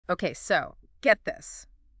Okay, so get this.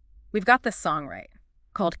 We've got this song right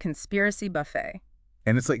called Conspiracy Buffet.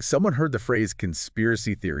 And it's like someone heard the phrase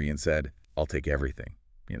conspiracy theory and said, I'll take everything,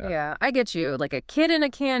 you know? Yeah, I get you. Like a kid in a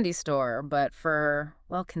candy store, but for,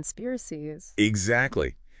 well, conspiracies.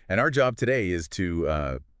 Exactly. And our job today is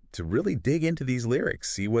to really dig into these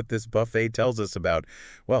lyrics, see what this buffet tells us about,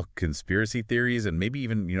 well, conspiracy theories and maybe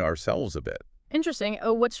even, ourselves a bit. Interesting.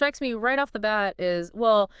 Oh, what strikes me right off the bat is,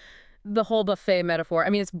 well, the whole buffet metaphor. I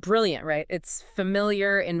mean, it's brilliant, right? It's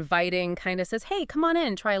familiar, inviting, kind of says, hey, come on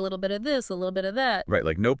in, try a little bit of this, a little bit of that. Right,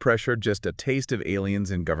 like no pressure, just a taste of aliens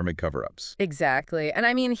and government cover-ups. Exactly. And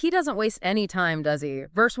I mean, he doesn't waste any time, does he?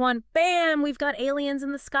 Verse 1, bam, we've got aliens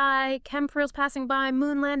in the sky, chemtrails passing by,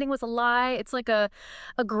 moon landing was a lie. It's like a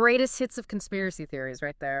greatest hits of conspiracy theories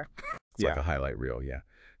right there. It's like a highlight reel, yeah.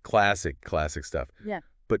 Classic stuff. Yeah.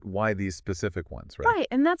 But why these specific ones, right? Right,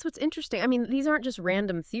 and that's what's interesting. I mean, these aren't just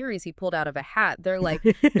random theories he pulled out of a hat. They're like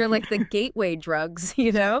they're like the gateway drugs,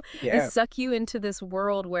 you know? Yeah. They suck you into this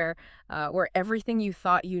world where everything you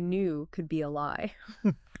thought you knew could be a lie.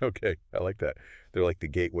 Okay, I like that. They're like the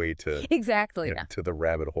gateway to Exactly. to the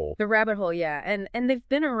rabbit hole. The rabbit hole, yeah. And they've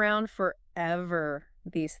been around forever,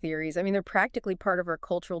 these theories. I mean, they're practically part of our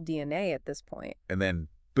cultural DNA at this point. And then,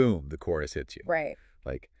 boom, the chorus hits you. Right.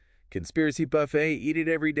 Like, conspiracy buffet, eat it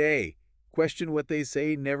every day. Question what they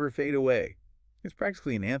say, never fade away. It's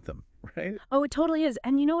practically an anthem, right? Oh, it totally is.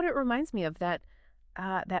 And you know what it reminds me of? That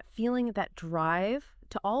feeling, that drive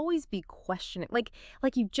to always be questioning. Like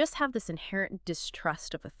you just have this inherent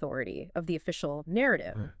distrust of authority, of the official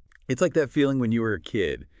narrative. It's like that feeling when you were a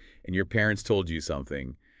kid and your parents told you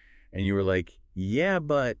something and you were like, yeah,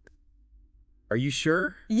 but are you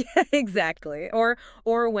sure? Yeah, exactly. Or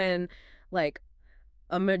when, like,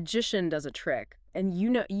 a magician does a trick and you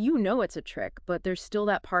know it's a trick, but there's still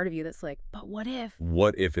that part of you that's like, but what if?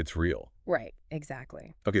 What if it's real? Right,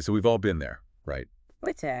 exactly. Okay, so we've all been there, right?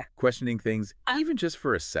 But Questioning things, even just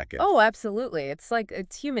for a second. oh, absolutely. It's like,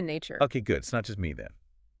 it's human nature. Okay, good. It's not just me then.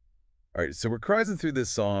 All right, so we're cruising through this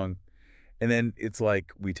song, and then it's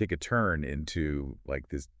like we take a turn into like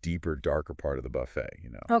this deeper, darker part of the buffet,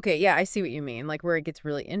 Okay, yeah, I see what you mean. Like where it gets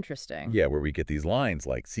really interesting. Yeah, where we get these lines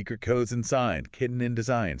like secret codes inside, hidden in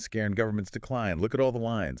design, scaring government's decline. Look at all the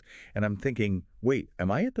lines. And I'm thinking, wait, am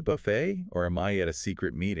I at the buffet or am I at a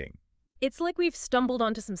secret meeting? It's like we've stumbled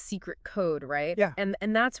onto some secret code, right? Yeah. And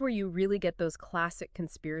that's where you really get those classic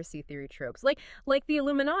conspiracy theory tropes, like the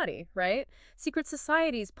Illuminati, right? Secret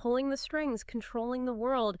societies pulling the strings, controlling the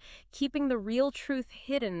world, keeping the real truth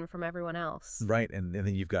hidden from everyone else. Right, and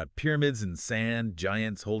then you've got pyramids and sand,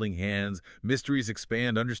 giants holding hands, mysteries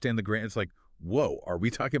expand, understand the grand. It's like, whoa, are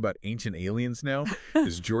we talking about ancient aliens now?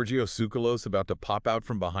 Is Giorgio Tsoukalos about to pop out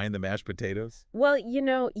from behind the mashed potatoes? Well,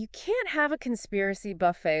 you can't have a conspiracy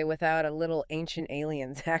buffet without a little ancient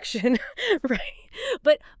aliens action, right?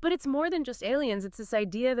 But it's more than just aliens. It's this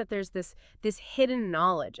idea that there's this hidden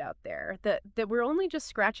knowledge out there, that we're only just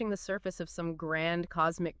scratching the surface of some grand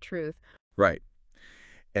cosmic truth. Right.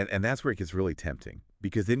 And that's where it gets really tempting.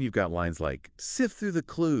 Because then you've got lines like, sift through the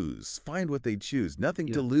clues, find what they choose, nothing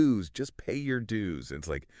to lose, just pay your dues. And it's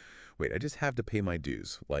like, wait, I just have to pay my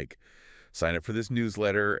dues. Like, sign up for this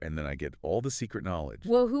newsletter, and then I get all the secret knowledge.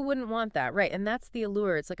 Well, who wouldn't want that, right? And that's the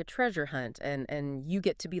allure. It's like a treasure hunt, and you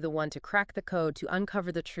get to be the one to crack the code, to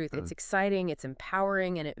uncover the truth. It's exciting, it's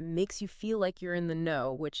empowering, and it makes you feel like you're in the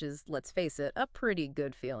know, which is, let's face it, a pretty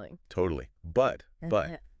good feeling. Totally. But,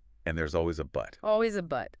 and there's always a but. Always a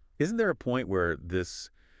but. Isn't there a point where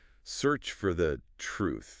this search for the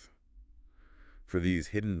truth, for these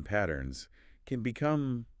hidden patterns, can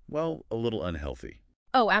become, well, a little unhealthy?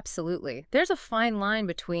 Oh, absolutely. There's a fine line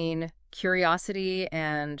between curiosity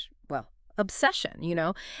and, well, obsession,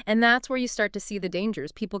 And that's where you start to see the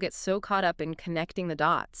dangers. People get so caught up in connecting the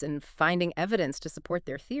dots and finding evidence to support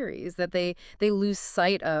their theories that they lose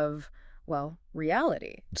sight of, well,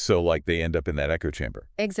 reality. So like they end up in that echo chamber.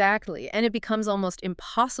 Exactly. And it becomes almost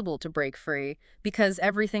impossible to break free because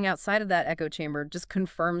everything outside of that echo chamber just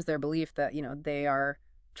confirms their belief that, they are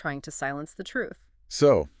trying to silence the truth.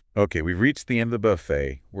 So, okay, we've reached the end of the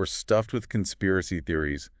buffet. We're stuffed with conspiracy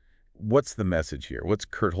theories. What's the message here? What's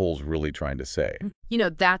Kurt Holes really trying to say?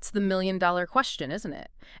 That's the million-dollar question, isn't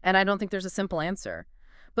it? And I don't think there's a simple answer.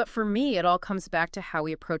 But for me, it all comes back to how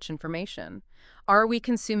we approach information. Are we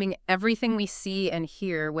consuming everything we see and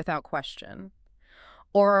hear without question?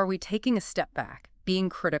 Or are we taking a step back, being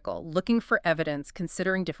critical, looking for evidence,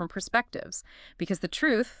 considering different perspectives? Because the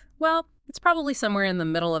truth, well, it's probably somewhere in the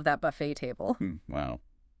middle of that buffet table. Wow.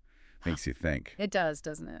 Makes you think. It does,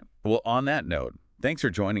 doesn't it? Well, on that note, thanks for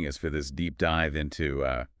joining us for this deep dive into,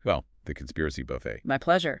 the conspiracy buffet. My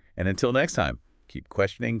pleasure. And until next time, Keep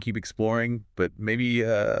questioning, keep exploring, but maybe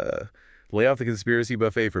lay off the conspiracy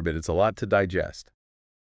buffet for a bit. It's a lot to digest.